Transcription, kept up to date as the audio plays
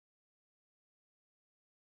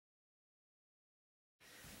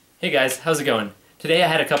Hey guys, how's it going? Today I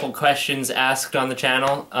had a couple questions asked on the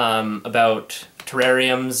channel about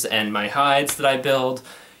terrariums and my hides that I build,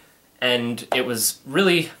 and it was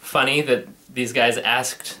really funny that these guys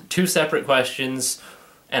asked two separate questions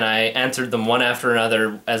and I answered them one after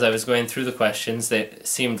another as I was going through the questions. That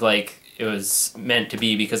seemed like it was meant to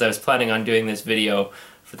be because I was planning on doing this video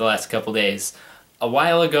for the last couple days. A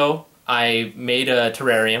while ago I made a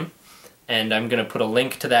terrarium, and I'm going to put a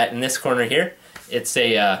link to that in this corner here. It's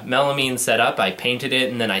a melamine setup. I painted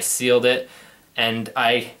it and then I sealed it, and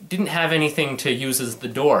I didn't have anything to use as the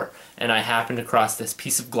door, and I happened across this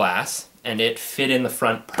piece of glass and it fit in the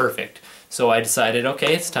front perfect. So I decided,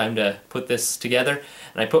 okay, it's time to put this together,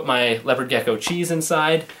 and I put my leopard gecko cheese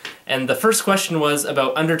inside. And the first question was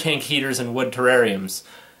about under tank heaters and wood terrariums.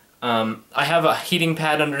 I have a heating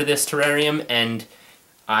pad under this terrarium, and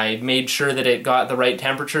I made sure that it got the right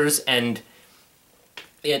temperatures, and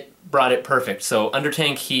it brought it perfect. So under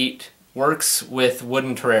tank heat works with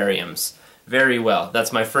wooden terrariums very well.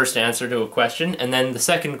 That's my first answer to a question. And then the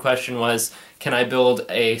second question was, can I build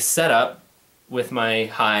a setup with my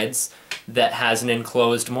hides that has an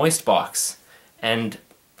enclosed moist box? And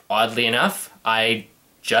oddly enough, I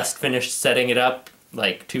just finished setting it up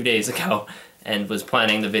like 2 days ago and was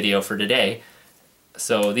planning the video for today.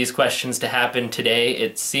 So these questions to happen today,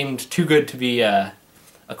 it seemed too good to be a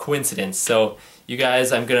coincidence. So you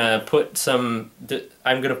guys, I'm gonna put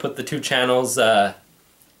the two channels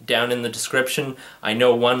down in the description. I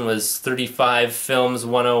know one was 35 Films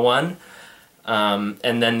 101,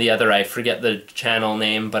 and then the other, I forget the channel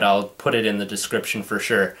name, but I'll put it in the description for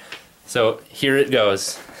sure. So here it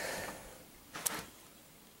goes.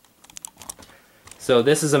 So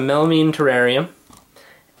this is a melamine terrarium,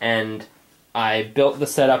 and I built the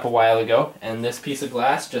setup a while ago, and this piece of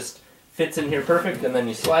glass just fits in here perfect, and then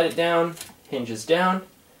you slide it down, hinges down,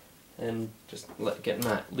 and just getting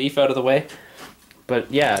that leaf out of the way.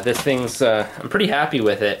 But yeah, this thing's, I'm pretty happy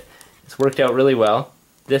with it. It's worked out really well.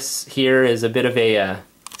 This here is a bit of a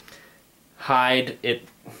hide.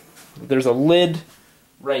 There's a lid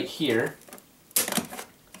right here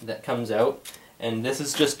that comes out, and this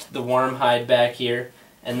is just the warm hide back here,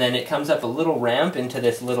 and then it comes up a little ramp into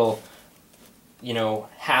this little, you know,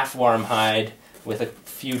 half warm hide with a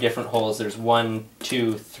few different holes. There's 1,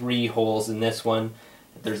 2, 3 holes in this one.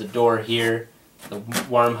 There's a door here, the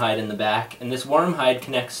warm hide in the back, and this warm hide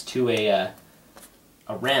connects to a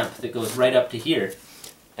ramp that goes right up to here,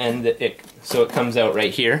 and so it comes out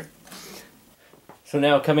right here. So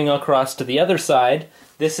now coming across to the other side,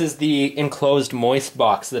 this is the enclosed moist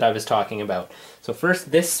box that I was talking about. So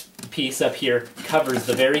first, this piece up here covers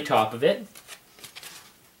the very top of it,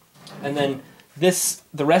 and then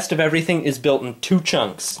the rest of everything is built in 2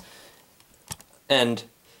 chunks. And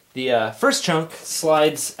the first chunk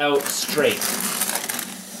slides out straight,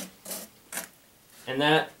 and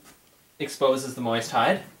that exposes the moist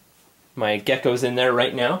hide. My gecko's in there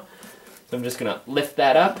right now, so I'm just gonna lift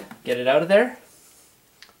that up, get it out of there.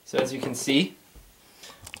 So as you can see,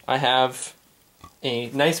 I have a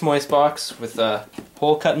nice moist box with a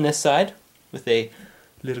hole cut in this side with a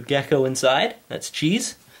little gecko inside. That's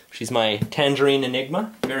Cheese. She's my tangerine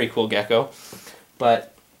enigma. Very cool gecko.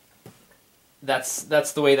 But that's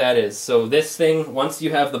the way that is. So this thing, once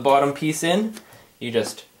you have the bottom piece in, you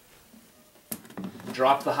just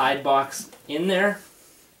drop the hide box in there,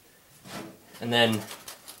 and then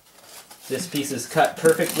this piece is cut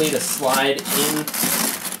perfectly to slide in,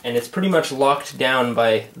 and it's pretty much locked down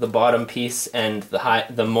by the bottom piece and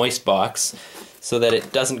the moist box so that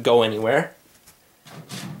it doesn't go anywhere.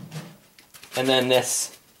 And then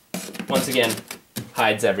this, once again,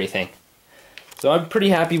 hides everything. So I'm pretty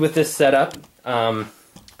happy with this setup.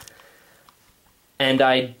 And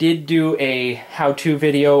I did do a how-to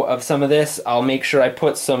video of some of this. I'll make sure I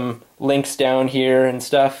put some links down here and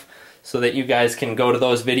stuff so that you guys can go to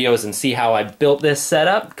those videos and see how I built this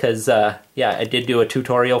setup, because yeah, I did do a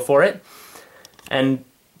tutorial for it. And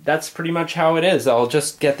that's pretty much how it is. I'll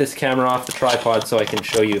just get this camera off the tripod so I can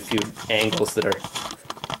show you a few angles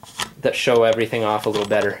that show everything off a little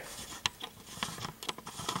better.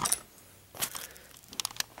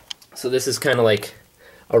 So this is kind of like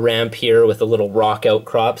a ramp here with a little rock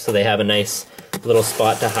outcrop, so they have a nice little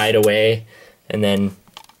spot to hide away. And then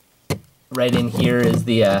right in here is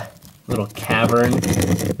the little cavern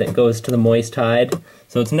that goes to the moist hide.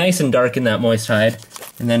 So it's nice and dark in that moist hide.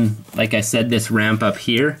 And then, like I said, this ramp up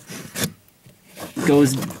here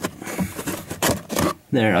goes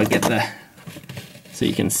there. I'll get so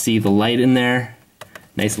you can see the light in there.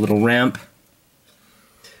 Nice little ramp.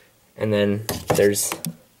 And then there's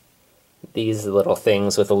these little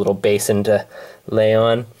things with a little basin to lay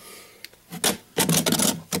on.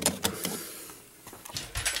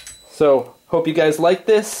 So, hope you guys like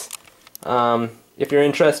this. If you're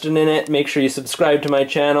interested in it, make sure you subscribe to my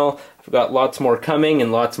channel. I've got lots more coming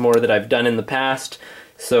and lots more that I've done in the past.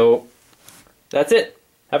 So, that's it.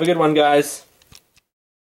 Have a good one, guys.